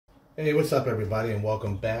Hey, what's up everybody, and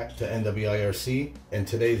welcome back to NWIRC. In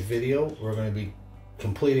today's video, we're going to be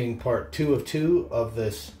completing part 2 of 2 of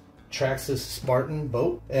this Traxxas Spartan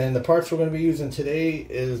boat. And the parts we're going to be using today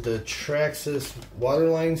is the Traxxas water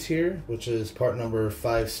lines here, which is part number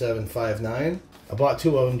 5759. I bought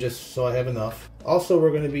 2 of them just so I have enough. Also, we're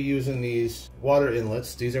going to be using these water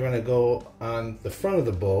inlets. These are going to go on the front of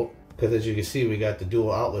the boat, because as you can see, we got the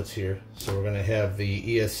dual outlets here. So we're going to have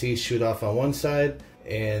the ESC shoot off on one side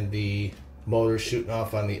and the motor shooting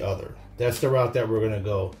off on the other. That's the route that we're going to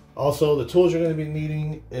go. Also, the tools you're going to be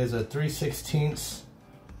needing is a 3/16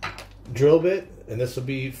 drill bit, and this will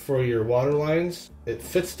be for your water lines. It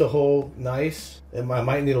fits the hole nice, and I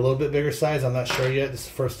might need a little bit bigger size. I'm not sure yet. This is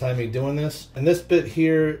the first time me doing this. And this bit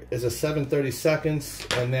here is a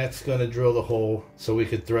 7/32, and that's going to drill the hole so we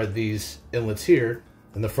could thread these inlets here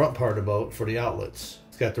in the front part of the boat for the outlets.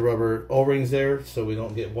 It's got the rubber O-rings there so we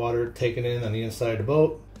don't get water taken in on the inside of the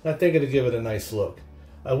boat. I think it'll give it a nice look.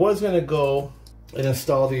 I was going to go and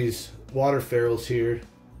install these water ferrules here.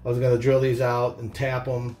 I was going to drill these out and tap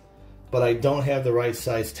them, but I don't have the right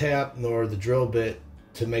size tap nor the drill bit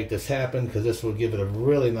to make this happen, because this will give it a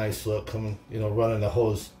really nice look coming, running the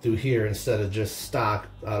hose through here instead of just stock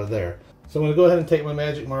out of there. So I'm going to go ahead and take my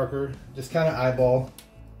magic marker, just kind of eyeball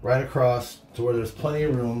right across to where there's plenty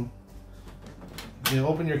of room. You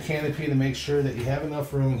open your canopy to make sure that you have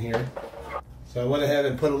enough room in here. So I went ahead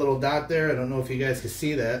and put a little dot there. I don't know if you guys can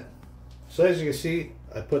see that. So as you can see,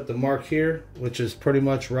 I put the mark here, which is pretty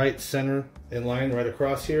much right center in line right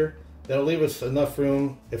across here. That'll leave us enough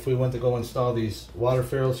room if we want to go install these water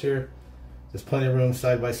ferrules here. There's plenty of room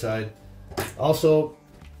side by side. Also,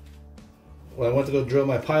 when I went to go drill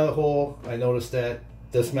my pilot hole, I noticed that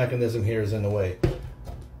this mechanism here is in the way.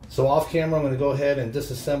 So off camera, I'm going to go ahead and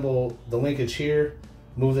disassemble the linkage here,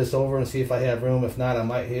 move this over and see if I have room. If not, I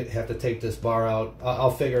might have to take this bar out.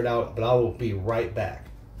 I'll figure it out, but I will be right back.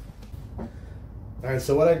 Alright,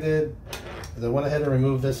 so what I did is I went ahead and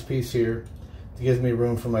removed this piece here to give me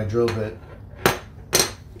room for my drill bit,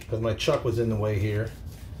 because my chuck was in the way here.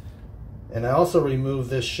 And I also removed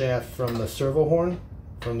this shaft from the servo horn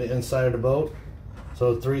from the inside of the boat.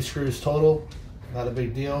 So 3 screws total, not a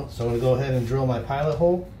big deal. So I'm going to go ahead and drill my pilot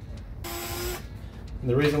hole. And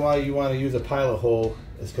the reason why you want to use a pilot hole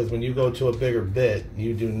is because when you go to a bigger bit,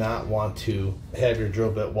 you do not want to have your drill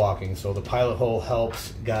bit walking. So the pilot hole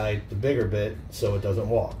helps guide the bigger bit so it doesn't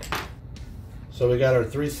walk. So we got our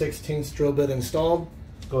 3/16 drill bit installed.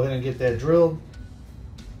 Go ahead and get that drilled.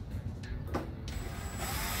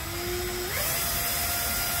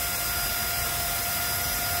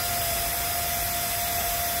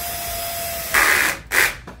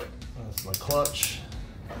 That's my clutch.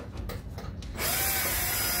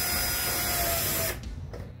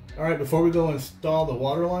 Alright, before we go install the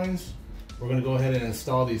water lines, we're going to go ahead and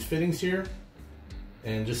install these fittings here.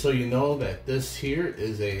 And just so you know that this here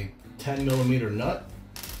is a 10mm nut.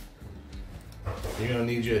 You're going to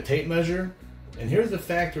need your tape measure. And here's the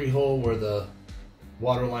factory hole where the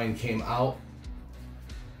water line came out.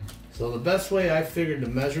 So the best way I figured to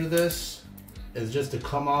measure this is just to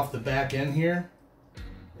come off the back end here.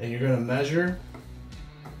 And you're going to measure.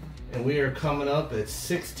 And we are coming up at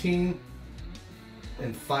 16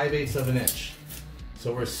 5/8 of an inch.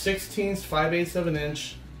 So we're 16 5/8 of an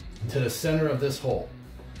inch to the center of this hole.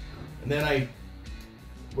 And then I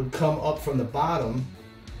would come up from the bottom,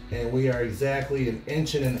 and we are exactly 1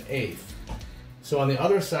 1/8 inches. So on the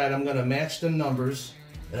other side, I'm going to match the numbers,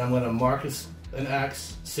 and I'm going to mark an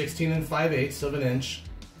X, 16 5/8 of an inch,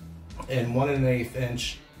 and 1 1/8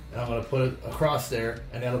 inch, and I'm going to put it across there,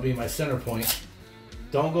 and that'll be my center point.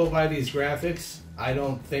 Don't go by these graphics. I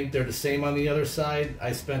don't think they're the same on the other side.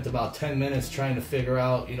 I spent about 10 minutes trying to figure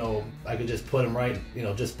out, I could just put them right,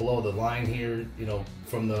 just below the line here,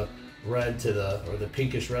 from the red to or the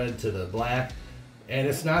pinkish red to the black. And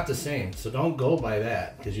it's not the same. So don't go by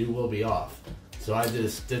that, because you will be off. So I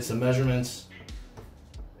just did some measurements.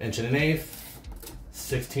 1 1/8,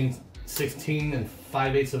 16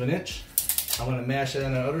 5/8 of an inch. I'm going to mash it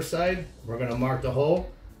on the other side. We're going to mark the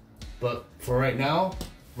hole. But for right now,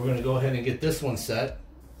 we're going to go ahead and get this one set.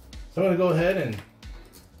 So I'm going to go ahead and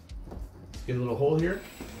get a little hole here.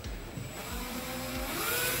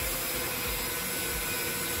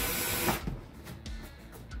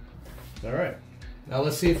 All right, now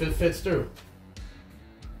let's see if it fits through.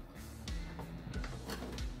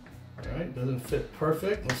 All right, doesn't fit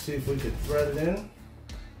perfect. Let's see if we can thread it in.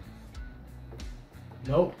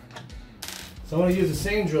 Nope. So I'm going to use the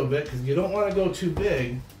same drill bit, because you don't want to go too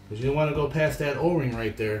big. Because you don't want to go past that O-ring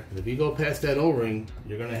right there. If you go past that O-ring,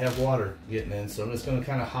 you're going to have water getting in. So I'm just going to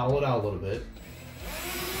kind of hollow it out a little bit.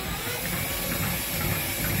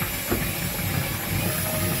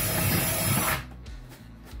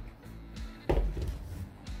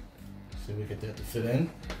 fit in.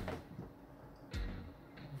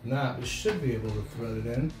 If not, we should be able to thread it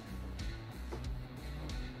in.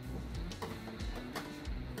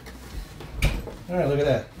 Alright, look at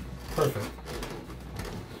that. Perfect.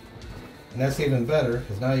 And that's even better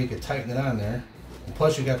because now you can tighten it on there. And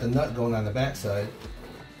plus you got the nut going on the back side.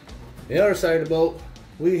 The other side of the boat,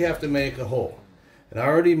 we have to make a hole. And I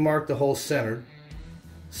already marked the hole centered,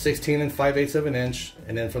 16 5/8 of an inch,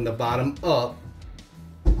 and then from the bottom up,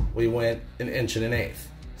 we went 1 1/8 inches.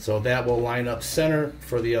 So that will line up center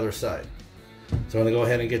for the other side. So I'm gonna go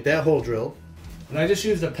ahead and get that hole drilled. And I just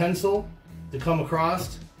used a pencil to come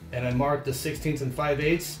across, and I marked the 16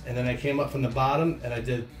 5/8, and then I came up from the bottom and I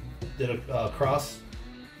did a cross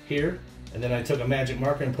here, and then I took a magic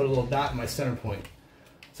marker and put a little dot in my center point.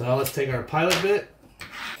 So now let's take our pilot bit.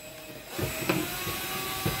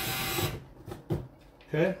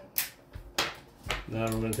 Okay. Now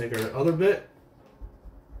we're going to take our other bit.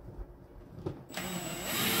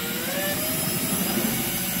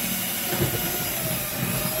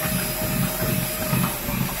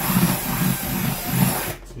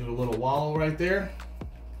 Let's do a little wallow right there.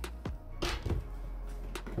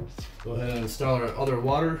 Go ahead and install our other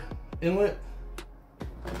water inlet.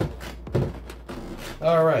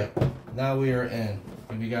 All right, now we are in.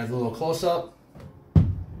 Give you guys a little close up. You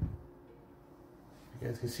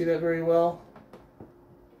guys can see that very well.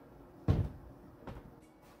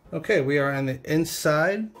 Okay, we are on the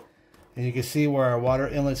inside, and you can see where our water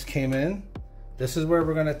inlets came in. This is where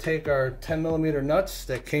we're going to take our 10mm nuts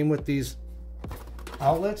that came with these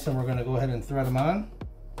outlets, and we're going to go ahead and thread them on.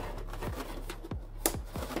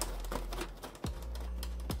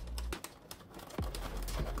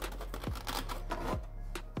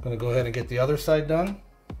 Going to go ahead and get the other side done.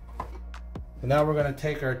 And now we're going to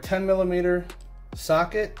take our 10mm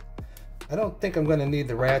socket. I don't think I'm going to need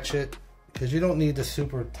the ratchet because you don't need to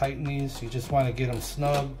super tighten these. You just want to get them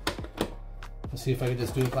snug. Let's see if I can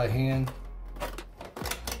just do it by hand.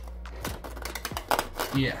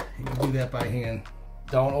 Yeah, you can do that by hand.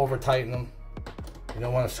 Don't over tighten them. You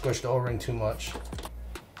don't want to squish the O-ring too much.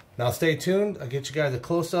 Now stay tuned. I'll get you guys a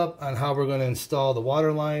close-up on how we're going to install the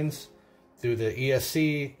water lines through the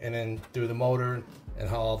ESC and then through the motor and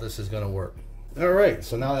how all this is going to work. Alright,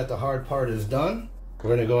 so now that the hard part is done, we're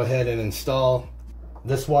going to go ahead and install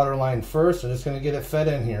this water line first. I'm just going to get it fed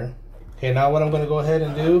in here. Okay, now what I'm going to go ahead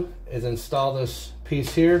and do is install this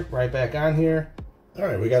piece here, right back on here.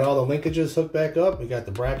 Alright, we got all the linkages hooked back up. We got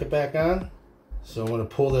the bracket back on. So I'm going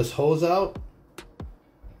to pull this hose out.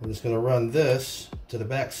 I'm just going to run this to the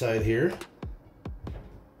back side here.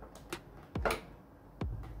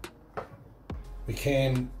 We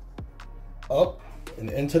came up and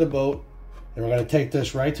into the boat, and we're going to take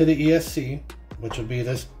this right to the ESC, which will be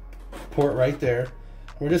this port right there.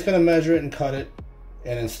 We're just going to measure it and cut it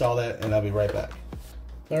and install that, and I'll be right back.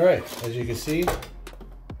 All right, as you can see,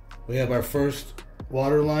 we have our first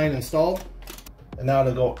water line installed. And now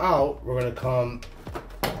to go out, we're going to come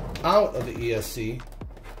out of the ESC,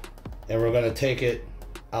 and we're going to take it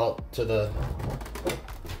out to the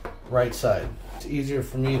right side. It's easier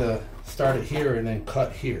for me to start it here and then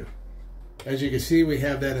cut here. As you can see, we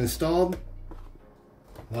have that installed.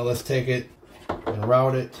 Now let's take it and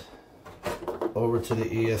route it over to the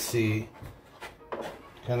ESC.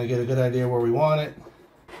 Kind of get a good idea where we want it.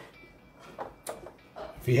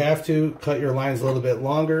 If you have to, cut your lines a little bit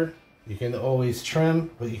longer. You can always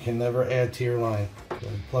trim, but you can never add to your line. So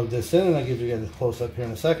plug this in and I'll give you guys a close up here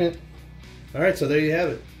in a second. Alright, so there you have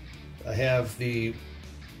it. I have the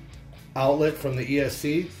outlet from the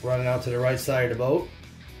ESC running out to the right side of the boat,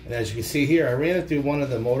 and as you can see here, I ran it through one of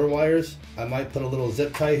the motor wires. I might put a little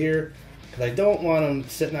zip tie here because I don't want them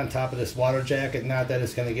sitting on top of this water jacket. Not that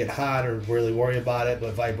it's going to get hot or really worry about it,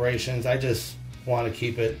 but vibrations, I just want to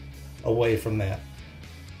keep it away from that.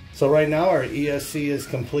 So right now our ESC is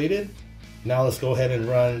completed. Now let's go ahead and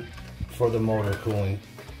run for the motor cooling.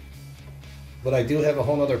 But I do have a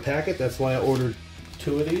whole nother packet, that's why I ordered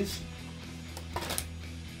 2 of these.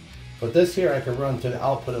 But this here I can run to the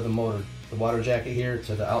output of the motor. The water jacket here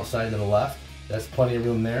to the outside to the left. That's plenty of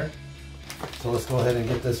room there. So let's go ahead and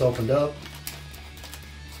get this opened up.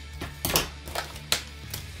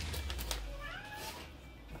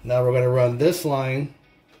 Now we're going to run this line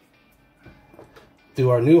through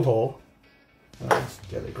our new hole. Just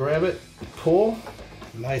gotta grab it, pull.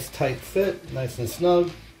 Nice tight fit, nice and snug.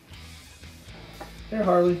 Here,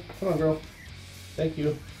 Harley, come on, girl. Thank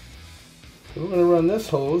you. So we're going to run this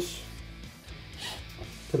hose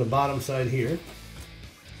to the bottom side here.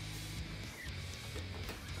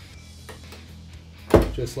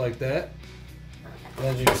 Just like that. And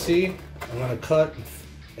as you can see, I'm going to cut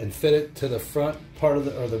and fit it to the front part of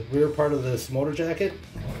the rear part of this motor jacket.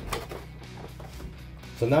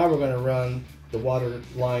 So now we're going to run the water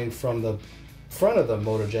line from the front of the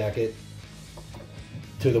motor jacket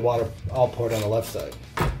to the water output on the left side.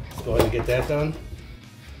 Let's go ahead and get that done.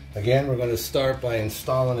 Again, we're going to start by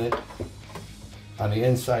installing it on the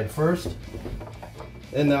inside first,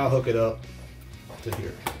 and now hook it up to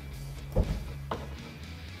here.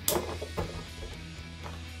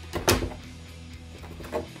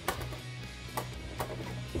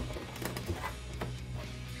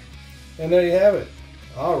 And there you have it.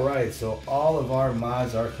 Alright, so all of our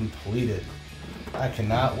mods are completed. I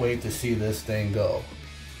cannot wait to see this thing go.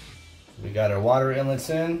 We got our water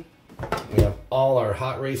inlets in. We have all our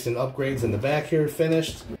hot racing upgrades in the back here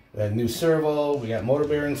finished. We got a new servo, we got motor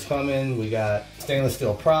bearings coming, we got stainless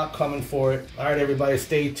steel prop coming for it. Alright everybody,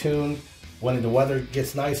 stay tuned. When the weather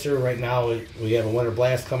gets nicer, right now we have a winter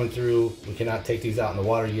blast coming through. We cannot take these out in the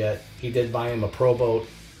water yet. He did buy him a Pro Boat.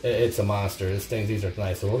 It's a monster. These are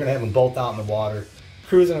nice. So we're going to have them both out in the water,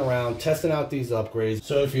 cruising around, testing out these upgrades.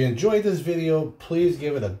 So if you enjoyed this video, please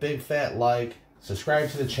give it a big fat like. Subscribe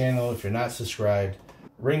to the channel if you're not subscribed.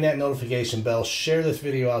 Ring that notification bell. Share this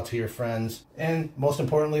video out to your friends. And most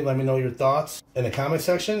importantly, let me know your thoughts in the comment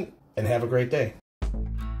section. And have a great day.